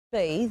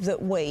Be that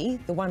we,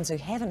 the ones who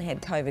haven't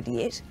had COVID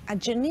yet, are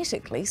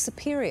genetically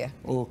superior?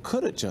 Or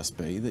could it just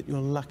be that you're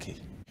lucky?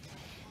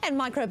 And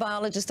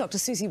microbiologist Dr.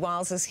 Siouxsie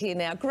Wiles is here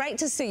now. Great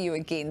to see you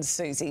again,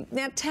 Siouxsie.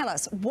 Now tell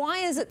us, why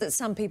is it that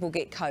some people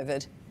get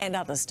COVID and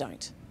others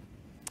don't?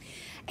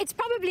 It's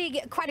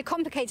probably quite a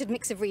complicated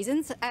mix of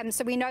reasons.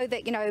 So we know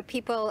that,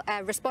 people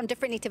respond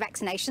differently to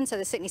vaccination. So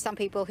there's certainly some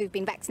people who've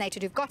been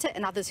vaccinated who've got it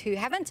and others who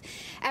haven't.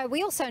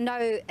 We also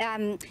know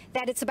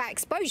that it's about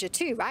exposure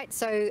too, right?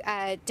 So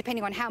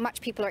depending on how much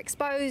people are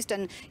exposed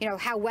and,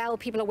 how well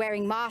people are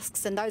wearing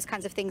masks and those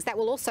kinds of things, that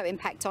will also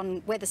impact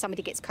on whether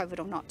somebody gets COVID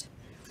or not.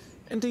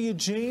 And do your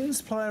genes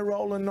play a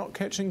role in not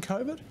catching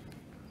COVID?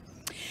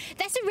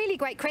 That's a really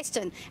great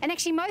question. And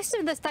actually, most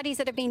of the studies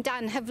that have been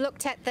done have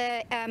looked at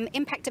the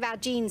impact of our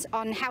genes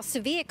on how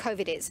severe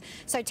COVID is.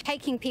 So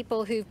taking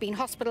people who've been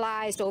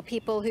hospitalised or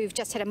people who've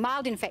just had a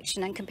mild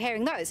infection and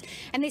comparing those.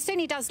 And there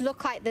certainly does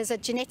look like there's a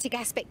genetic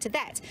aspect to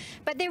that.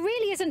 But there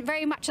really isn't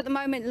very much at the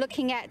moment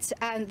looking at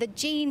the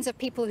genes of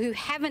people who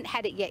haven't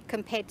had it yet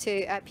compared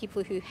to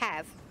people who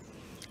have.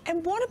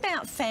 And what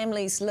about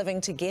families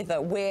living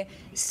together where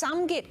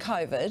some get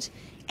COVID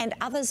and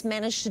others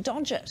manage to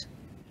dodge it?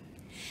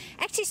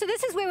 Actually, so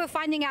this is where we're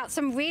finding out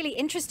some really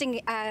interesting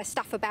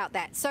stuff about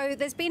that. So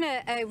there's been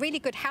a really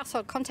good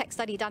household contact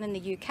study done in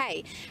the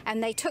UK,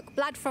 and they took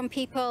blood from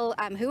people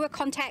who were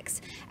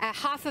contacts.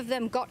 Half of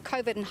them got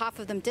COVID and half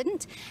of them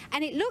didn't.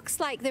 And it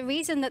looks like the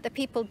reason that the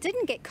people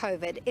didn't get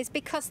COVID is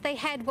because they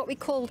had what we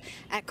call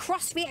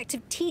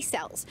cross-reactive T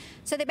cells.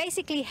 So they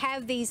basically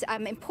have these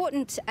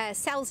important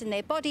cells in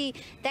their body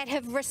that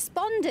have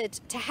responded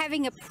to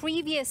having a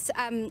previous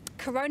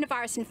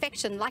coronavirus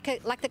infection,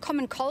 like the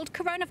common cold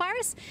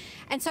coronavirus.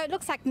 And so it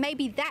looks like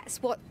maybe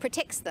that's what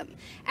protects them.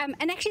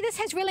 And actually this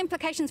has real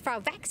implications for our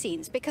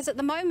vaccines, because at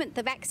the moment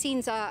the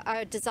vaccines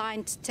are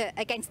designed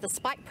against the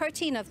spike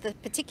protein of the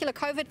particular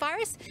COVID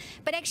virus.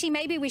 But actually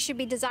maybe we should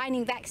be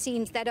designing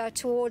vaccines that are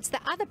towards the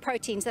other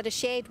proteins that are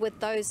shared with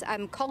those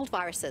cold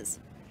viruses.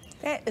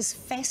 That is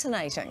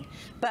fascinating.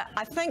 But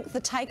I think the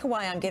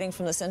takeaway I'm getting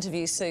from this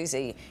interview,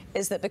 Siouxsie,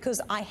 is that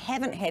because I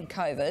haven't had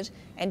COVID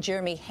and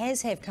Jeremy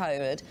has had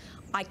COVID,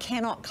 I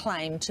cannot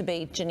claim to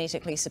be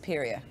genetically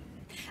superior.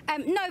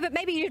 No, but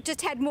maybe you've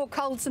just had more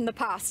colds in the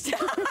past.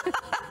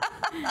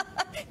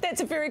 That's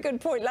a very good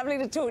point. Lovely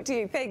to talk to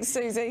you. Thanks,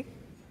 Siouxsie.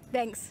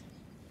 Thanks.